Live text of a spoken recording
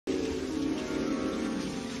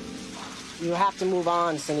You have to move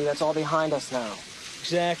on, Cindy. That's all behind us now.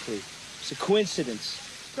 Exactly. It's a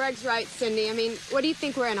coincidence. Greg's right, Cindy. I mean, what do you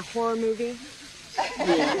think, we're in a horror movie?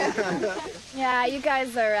 Yeah, you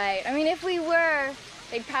guys are right. I mean, if we were,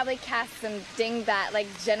 they'd probably cast some dingbat like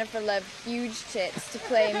Jennifer Love Huge Tits to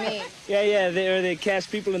play me. Yeah, they cast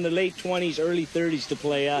people in the late 20s, early 30s to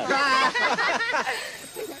play us.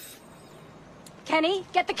 Kenny,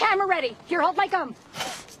 get the camera ready. Here, hold my gum.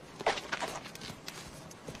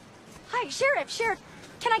 Hi, Sheriff,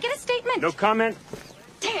 can I get a statement? No comment.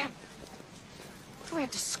 Damn. Do I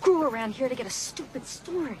have to screw around here to get a stupid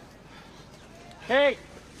story? Hey,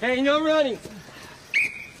 no running.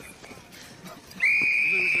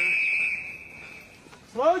 Loser.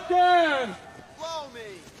 Slow down. Blow me.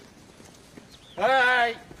 All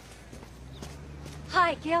right.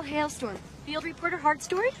 Hi, Gail Hailstorm. Field reporter, Hard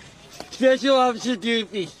Story? Special Officer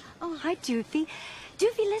Doofy. Oh, hi, Doofy.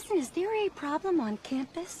 Doofy, listen, is there a problem on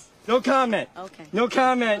campus? No comment. Okay. No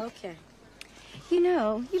comment. Okay. You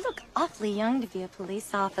know, you look awfully young to be a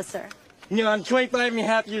police officer. You know, I'm 25 and a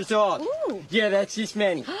half years old. Ooh. Yeah, that's just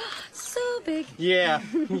many. So big. Yeah,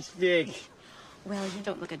 he's big. Well, you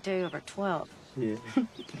don't look a day over 12. Yeah.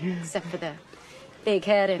 Except for the big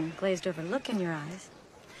head and glazed over look in your eyes.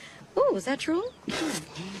 Ooh, is that true?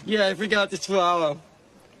 Yeah, I forgot to swallow.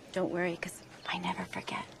 Don't worry, because I never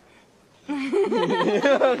forget.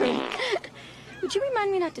 Would you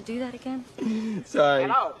remind me not to do that again? Sorry.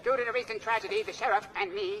 Hello. Due to the recent tragedy, the sheriff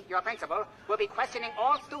and me, your principal, will be questioning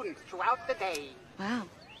all students throughout the day. Wow.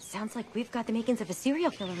 Sounds like we've got the makings of a serial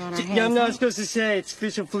killer on our hands. Yeah, I'm not supposed to say. It's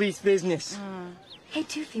official police business. Hey,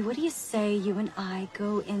 Doofy, what do you say you and I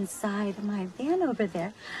go inside my van over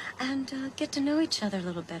there and get to know each other a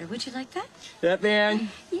little better? Would you like that? That van?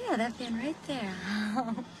 Yeah, that van right there.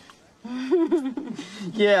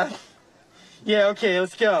 Yeah. Yeah, okay,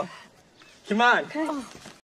 let's go. Come on. Okay.